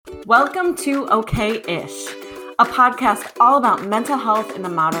Welcome to Okay-ish, a podcast all about mental health in the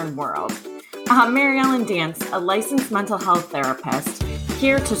modern world. I'm Mary Ellen Dance, a licensed mental health therapist,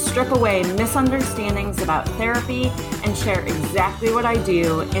 here to strip away misunderstandings about therapy and share exactly what I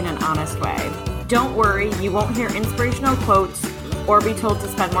do in an honest way. Don't worry, you won't hear inspirational quotes or be told to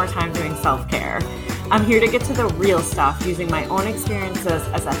spend more time doing self-care. I'm here to get to the real stuff using my own experiences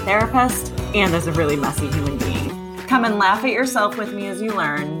as a therapist and as a really messy human being. Come and laugh at yourself with me as you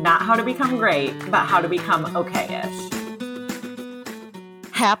learn, not how to become great, but how to become okay-ish.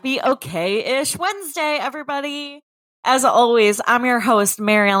 Happy Okay-ish Wednesday, everybody. As always, I'm your host,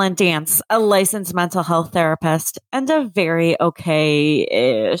 Mary Ellen Dance, a licensed mental health therapist and a very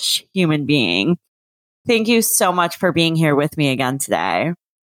okay-ish human being. Thank you so much for being here with me again today.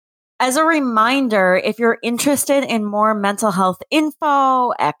 As a reminder, if you're interested in more mental health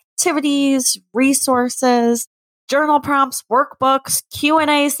info, activities, resources, journal prompts, workbooks,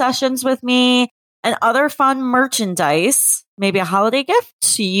 Q&A sessions with me, and other fun merchandise, maybe a holiday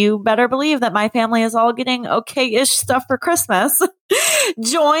gift, you better believe that my family is all getting okay-ish stuff for Christmas.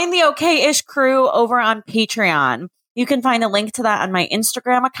 Join the okay-ish crew over on Patreon. You can find a link to that on my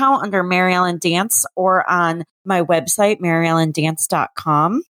Instagram account under Mary Ellen Dance or on my website,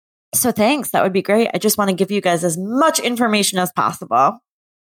 maryellendance.com. So thanks. That would be great. I just want to give you guys as much information as possible.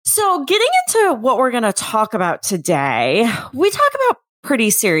 So getting into what we're going to talk about today, we talk about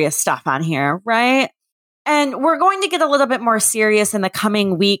pretty serious stuff on here, right? And we're going to get a little bit more serious in the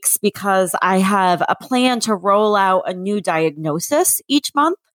coming weeks because I have a plan to roll out a new diagnosis each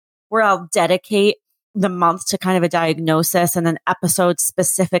month where I'll dedicate the month to kind of a diagnosis and an episode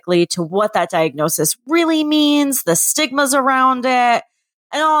specifically to what that diagnosis really means, the stigmas around it,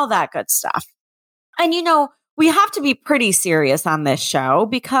 and all that good stuff. And we have to be pretty serious on this show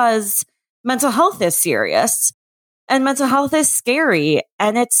because mental health is serious and mental health is scary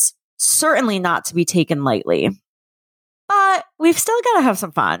and it's certainly not to be taken lightly. But we've still got to have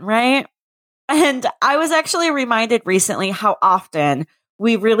some fun, right? And I was actually reminded recently how often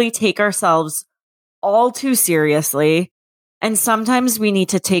we really take ourselves all too seriously. And sometimes we need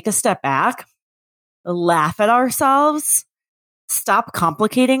to take a step back, laugh at ourselves, stop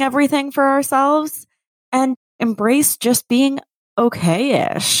complicating everything for ourselves, and embrace just being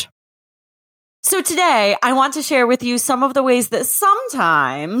okay-ish. So today, I want to share with you some of the ways that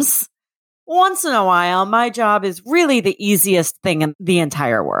sometimes, once in a while, my job is really the easiest thing in the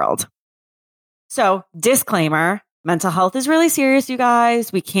entire world. So, disclaimer, mental health is really serious, you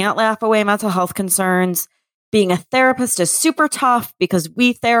guys. We can't laugh away mental health concerns. Being a therapist is super tough because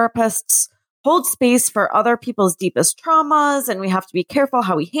we therapists hold space for other people's deepest traumas, and we have to be careful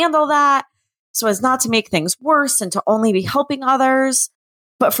how we handle that so as not to make things worse and to only be helping others.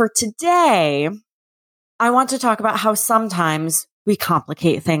 But for today, I want to talk about how sometimes we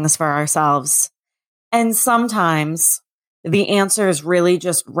complicate things for ourselves. And sometimes the answer is really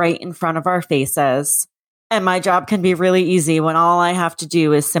just right in front of our faces. And my job can be really easy when all I have to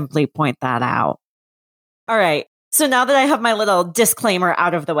do is simply point that out. All right. So now that I have my little disclaimer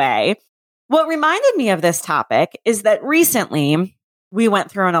out of the way, what reminded me of this topic is that recently we went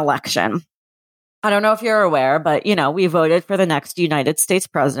through an election. I don't know if you're aware, but, we voted for the next United States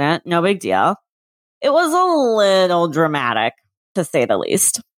president. No big deal. It was a little dramatic, to say the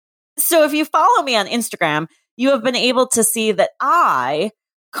least. So if you follow me on Instagram, you have been able to see that I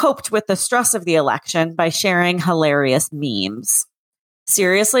coped with the stress of the election by sharing hilarious memes.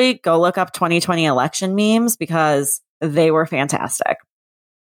 Seriously, go look up 2020 election memes because they were fantastic.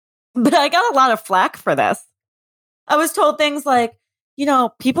 But I got a lot of flack for this. I was told things like,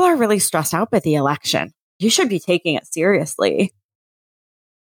 people are really stressed out by the election. You should be taking it seriously.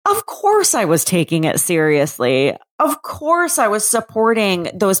 Of course I was taking it seriously. Of course I was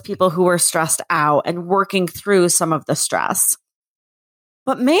supporting those people who were stressed out and working through some of the stress.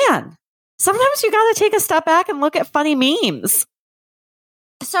 But man, sometimes you got to take a step back and look at funny memes.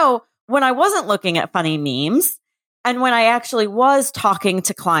 So when I wasn't looking at funny memes, and when I actually was talking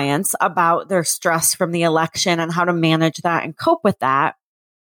to clients about their stress from the election and how to manage that and cope with that,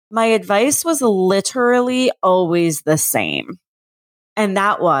 my advice was literally always the same. And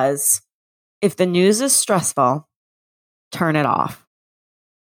that was, if the news is stressful, turn it off.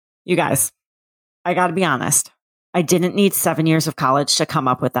 You guys, I got to be honest. I didn't need 7 years of college to come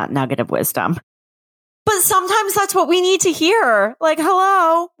up with that nugget of wisdom. But sometimes that's what we need to hear. Like,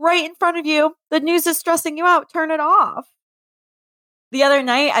 hello, right in front of you. The news is stressing you out. Turn it off. The other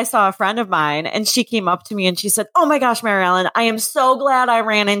night, I saw a friend of mine and she came up to me and she said, "Oh my gosh, Mary Ellen, I am so glad I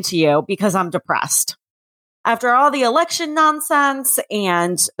ran into you because I'm depressed. After all the election nonsense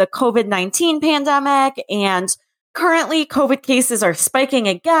and the COVID-19 pandemic and Currently, COVID cases are spiking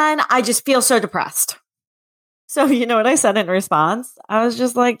again. I just feel so depressed. So you know what I said in response? I was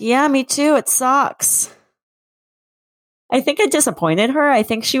just like, yeah, me too. It sucks. I think I disappointed her. I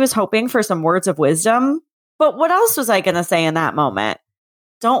think she was hoping for some words of wisdom. But what else was I going to say in that moment?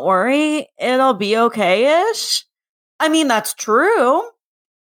 Don't worry, it'll be okay-ish. I mean, that's true.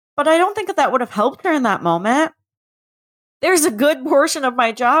 But I don't think that would have helped her in that moment. There's a good portion of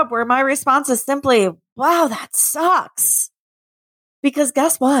my job where my response is simply, wow, that sucks. Because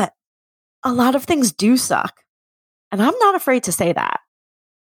guess what? A lot of things do suck. And I'm not afraid to say that.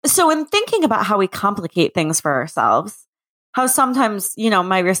 So in thinking about how we complicate things for ourselves, how sometimes,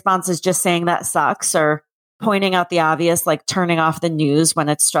 my response is just saying that sucks or pointing out the obvious, like turning off the news when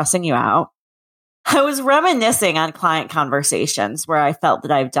it's stressing you out. I was reminiscing on client conversations where I felt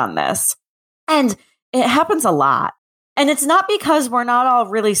that I've done this. And it happens a lot. And it's not because we're not all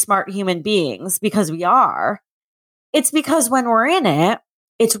really smart human beings, because we are. It's because when we're in it,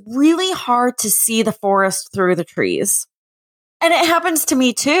 it's really hard to see the forest through the trees. And it happens to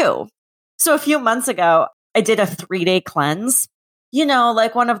me too. So a few months ago, I did a 3-day cleanse,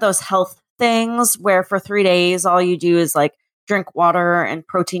 like one of those health things where for 3 days, all you do is like drink water and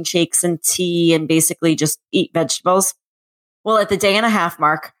protein shakes and tea and basically just eat vegetables. Well, at the 1.5 day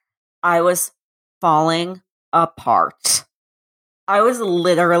mark, I was falling apart. I was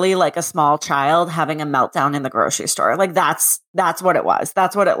literally like a small child having a meltdown in the grocery store. Like that's what it was.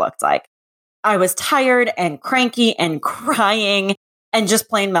 That's what it looked like. I was tired and cranky and crying and just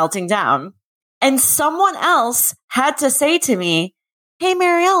plain melting down. And someone else had to say to me, hey,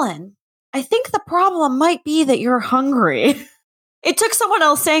 Mary Ellen, I think the problem might be that you're hungry. It took someone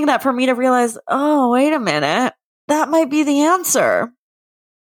else saying that for me to realize, oh, wait a minute, that might be the answer.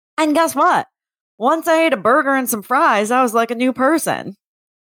 And guess what? Once I ate a burger and some fries, I was like a new person.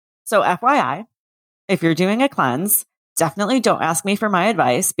 So FYI, if you're doing a cleanse, definitely don't ask me for my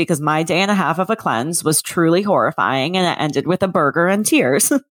advice because my 1.5 days of a cleanse was truly horrifying and it ended with a burger and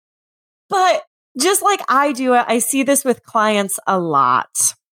tears. But just like I do it, I see this with clients a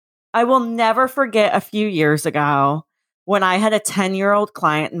lot. I will never forget a few years ago when I had a 10-year-old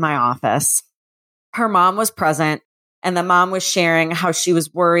client in my office. Her mom was present and the mom was sharing how she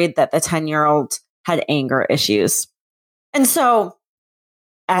was worried that the 10-year-old had anger issues. And so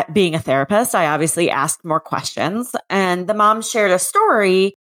at being a therapist, I obviously asked more questions. And the mom shared a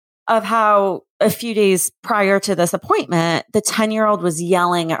story of how a few days prior to this appointment, the 10-year-old was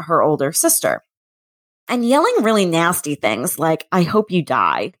yelling at her older sister and yelling really nasty things like, I hope you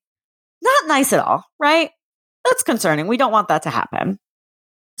die. Not nice at all, right? That's concerning. We don't want that to happen.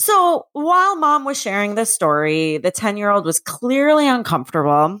 So while mom was sharing this story, the 10-year-old was clearly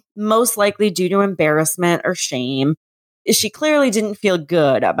uncomfortable, most likely due to embarrassment or shame. She clearly didn't feel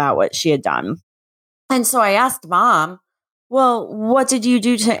good about what she had done. And so I asked mom, well, what did you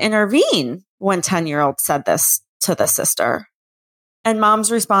do to intervene when 10-year-old said this to the sister? And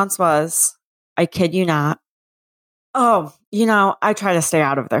mom's response was, I kid you not. Oh, I try to stay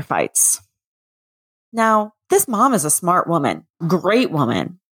out of their fights. Now, this mom is a smart woman, great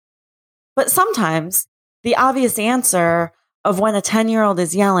woman. But sometimes the obvious answer of when a 10-year-old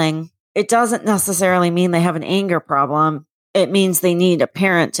is yelling, it doesn't necessarily mean they have an anger problem. It means they need a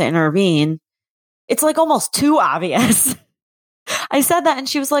parent to intervene. It's like almost too obvious. I said that and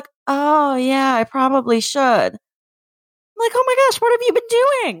she was like, oh yeah, I probably should. I'm like, oh my gosh, what have you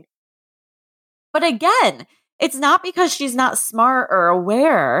been doing? But again, it's not because she's not smart or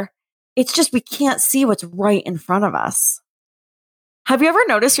aware. It's just we can't see what's right in front of us. Have you ever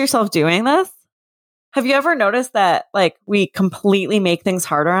noticed yourself doing this? Have you ever noticed that we completely make things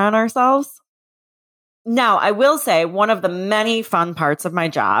harder on ourselves? Now, I will say one of the many fun parts of my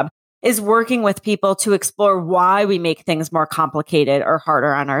job is working with people to explore why we make things more complicated or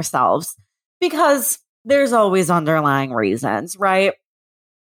harder on ourselves, because there's always underlying reasons, right?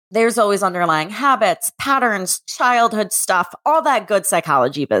 There's always underlying habits, patterns, childhood stuff, all that good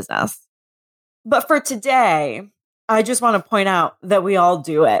psychology business. But for today, I just want to point out that we all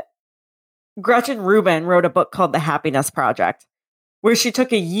do it. Gretchen Rubin wrote a book called The Happiness Project, where she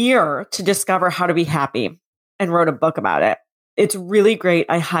took a year to discover how to be happy and wrote a book about it. It's really great.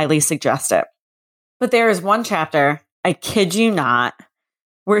 I highly suggest it. But there is one chapter, I kid you not,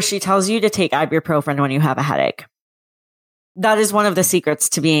 where she tells you to take ibuprofen when you have a headache. That is one of the secrets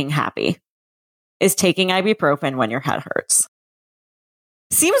to being happy, is taking ibuprofen when your head hurts.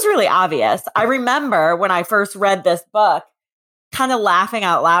 Seems really obvious. I remember when I first read this book, kind of laughing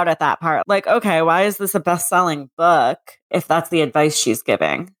out loud at that part. Like, okay, why is this a best-selling book if that's the advice she's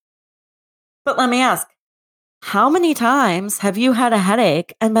giving? But let me ask, how many times have you had a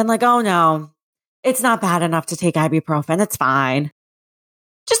headache and been like, oh no, It's not bad enough to take ibuprofen. It's fine.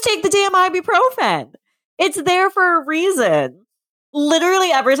 Just take the damn ibuprofen. It's there for a reason.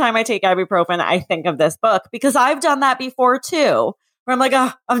 Literally every time I take ibuprofen, I think of this book because I've done that before too, where I'm like,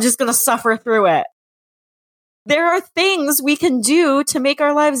 oh, I'm just going to suffer through it. There are things we can do to make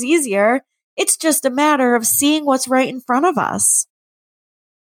our lives easier. It's just a matter of seeing what's right in front of us.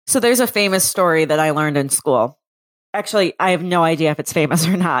 So there's a famous story that I learned in school. Actually, I have no idea if it's famous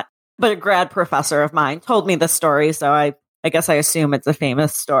or not, but a grad professor of mine told me the story. So I guess I assume it's a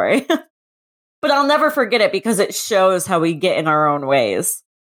famous story. But I'll never forget it because it shows how we get in our own ways.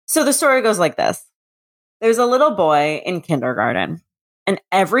 So the story goes like this. There's a little boy in kindergarten, and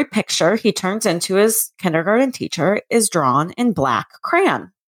every picture he turns into his kindergarten teacher is drawn in black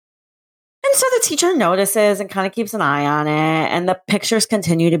crayon. And so the teacher notices and kind of keeps an eye on it, and the pictures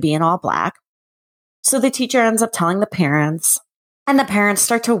continue to be in all black. So the teacher ends up telling the parents, and the parents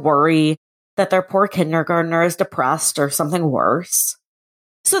start to worry that their poor kindergartner is depressed or something worse.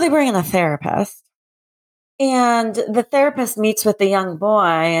 So they bring in a therapist, and the therapist meets with the young boy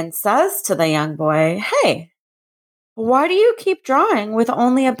and says to the young boy, hey, why do you keep drawing with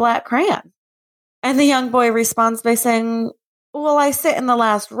only a black crayon? And the young boy responds by saying, well, I sit in the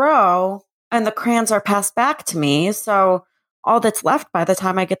last row and the crayons are passed back to me. So all that's left by the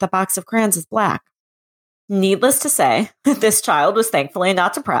time I get the box of crayons is black. Needless to say, this child was thankfully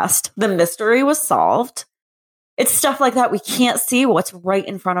not depressed. The mystery was solved. It's stuff like that. We can't see what's right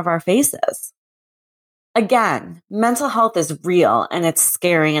in front of our faces. Again, mental health is real and it's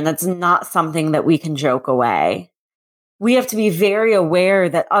scary and it's not something that we can joke away. We have to be very aware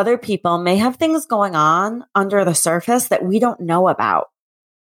that other people may have things going on under the surface that we don't know about.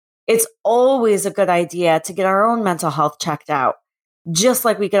 It's always a good idea to get our own mental health checked out, just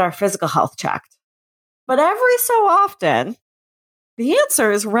like we get our physical health checked. But every so often, the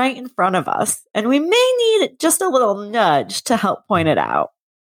answer is right in front of us, and we may need just a little nudge to help point it out.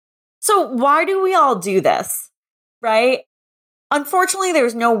 So why do we all do this, right? Unfortunately,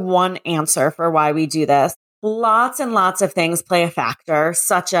 there's no one answer for why we do this. Lots and lots of things play a factor,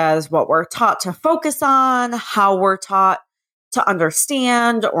 such as what we're taught to focus on, how we're taught to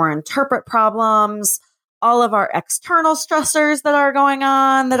understand or interpret problems, all of our external stressors that are going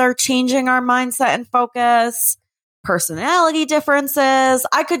on that are changing our mindset and focus, personality differences.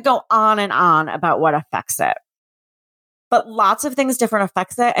 I could go on and on about what affects it. But lots of things different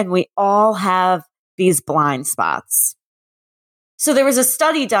affects it, and we all have these blind spots. So there was a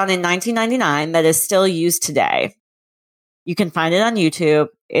study done in 1999 that is still used today. You can find it on YouTube.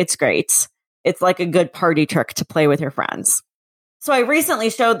 It's great. It's like a good party trick to play with your friends. So I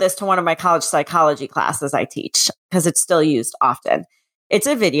recently showed this to one of my college psychology classes I teach because it's still used often. It's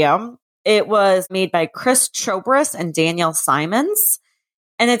a video. It was made by Chris Chobris and Daniel Simons.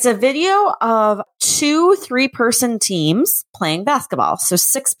 And it's a video of 2 3-person teams playing basketball. So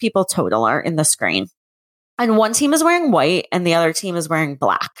 6 people total are in the screen. And one team is wearing white and the other team is wearing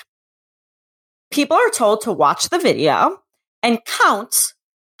black. People are told to watch the video and count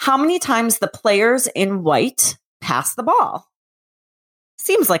how many times the players in white pass the ball.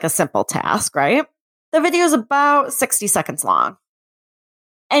 Seems like a simple task, right? The video is about 60 seconds long.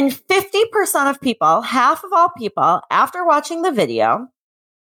 And 50% of people, half of all people, after watching the video,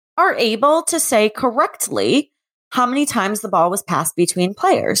 are able to say correctly how many times the ball was passed between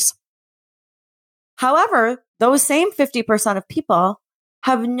players. However, those same 50% of people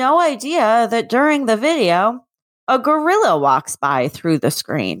have no idea that during the video, a gorilla walks by through the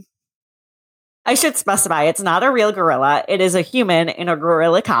screen. I should specify, it's not a real gorilla. It is a human in a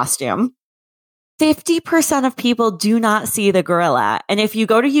gorilla costume. 50% of people do not see the gorilla. And if you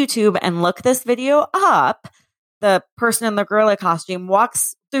go to YouTube and look this video up, the person in the gorilla costume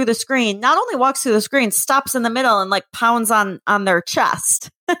walks through the screen, not only walks through the screen, stops in the middle and like pounds on their chest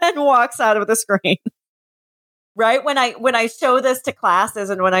and walks out of the screen. Right? When I show this to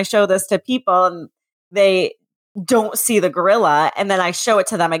classes and when I show this to people and they don't see the gorilla and then I show it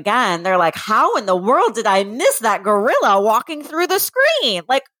to them again, they're like, how in the world did I miss that gorilla walking through the screen?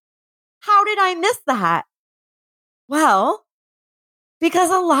 Like, how did I miss that? Well, because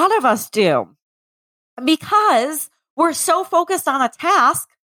a lot of us do. Because we're so focused on a task,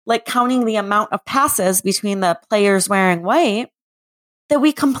 like counting the amount of passes between the players wearing white, that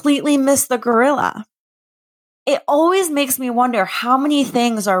we completely miss the gorilla. It always makes me wonder how many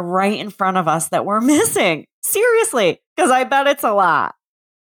things are right in front of us that we're missing. Seriously, because I bet it's a lot.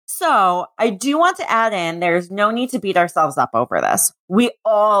 So I do want to add in, there's no need to beat ourselves up over this. We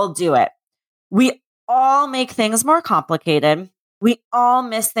all do it. We all make things more complicated. We all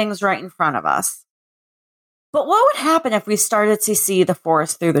miss things right in front of us. But what would happen if we started to see the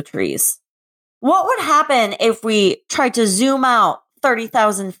forest through the trees? What would happen if we tried to zoom out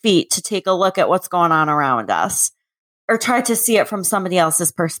 30,000 feet to take a look at what's going on around us, or try to see it from somebody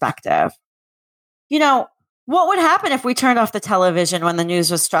else's perspective? What would happen if we turned off the television when the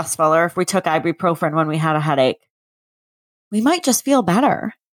news was stressful, or if we took ibuprofen when we had a headache? We might just feel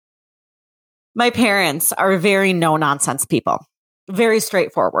better. My parents are very no-nonsense people, very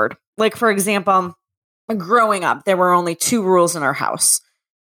straightforward. Like, for example, growing up, there were only 2 rules in our house.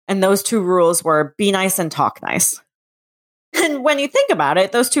 And those 2 rules were be nice and talk nice. And when you think about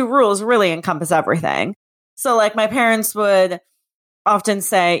it, those 2 rules really encompass everything. So like my parents would often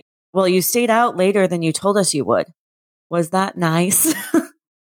say, well, you stayed out later than you told us you would. Was that nice?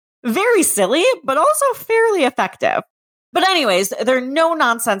 Very silly, but also fairly effective. But anyways, they're no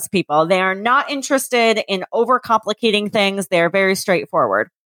nonsense people. They are not interested in overcomplicating things. They're very straightforward.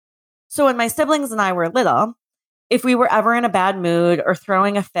 So when my siblings and I were little, if we were ever in a bad mood or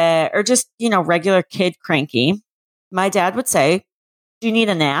throwing a fit or just, regular kid cranky, my dad would say, do you need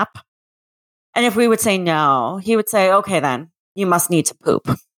a nap? And if we would say no, he would say, okay, then you must need to poop.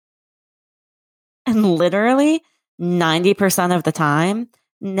 And literally 90% of the time,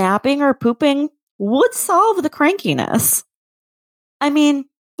 napping or pooping would solve the crankiness. I mean,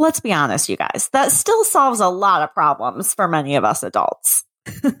 let's be honest, you guys, that still solves a lot of problems for many of us adults.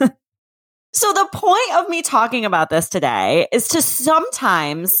 So the point of me talking about this today is to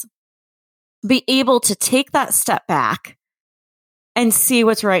sometimes be able to take that step back and see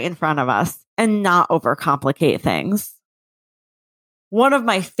what's right in front of us and not overcomplicate things. One of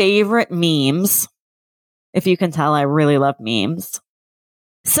my favorite memes, if you can tell, I really love memes,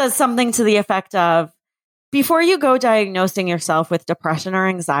 says something to the effect of, before you go diagnosing yourself with depression or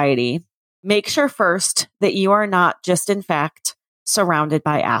anxiety, make sure first that you are not just, in fact, surrounded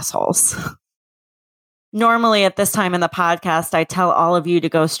by assholes. Normally at this time in the podcast, I tell all of you to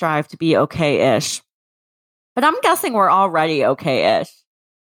go strive to be okay-ish. But I'm guessing we're already okay-ish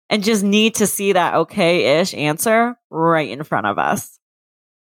and just need to see that okay-ish answer right in front of us.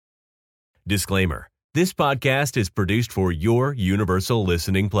 Disclaimer. This podcast is produced for your universal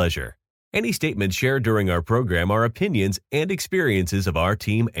listening pleasure. Any statements shared during our program are opinions and experiences of our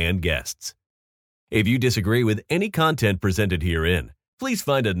team and guests. If you disagree with any content presented herein, please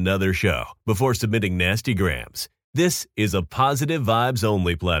find another show before submitting nasty grams. This is a positive vibes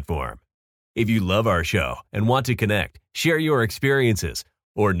only platform. If you love our show and want to connect, share your experiences,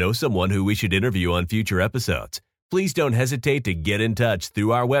 or know someone who we should interview on future episodes, please don't hesitate to get in touch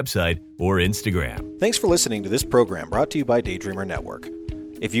through our website or Instagram. Thanks for listening to this program brought to you by Daydreamer Network.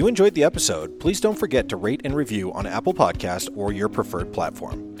 If you enjoyed the episode, please don't forget to rate and review on Apple Podcasts or your preferred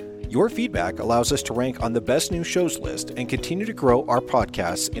platform. Your feedback allows us to rank on the best new shows list and continue to grow our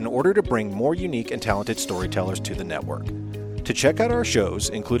podcasts in order to bring more unique and talented storytellers to the network. To check out our shows,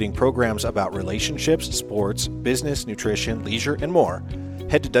 including programs about relationships, sports, business, nutrition, leisure, and more,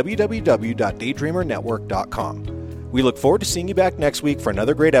 head to www.daydreamernetwork.com. We look forward to seeing you back next week for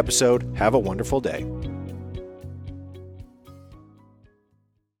another great episode. Have a wonderful day.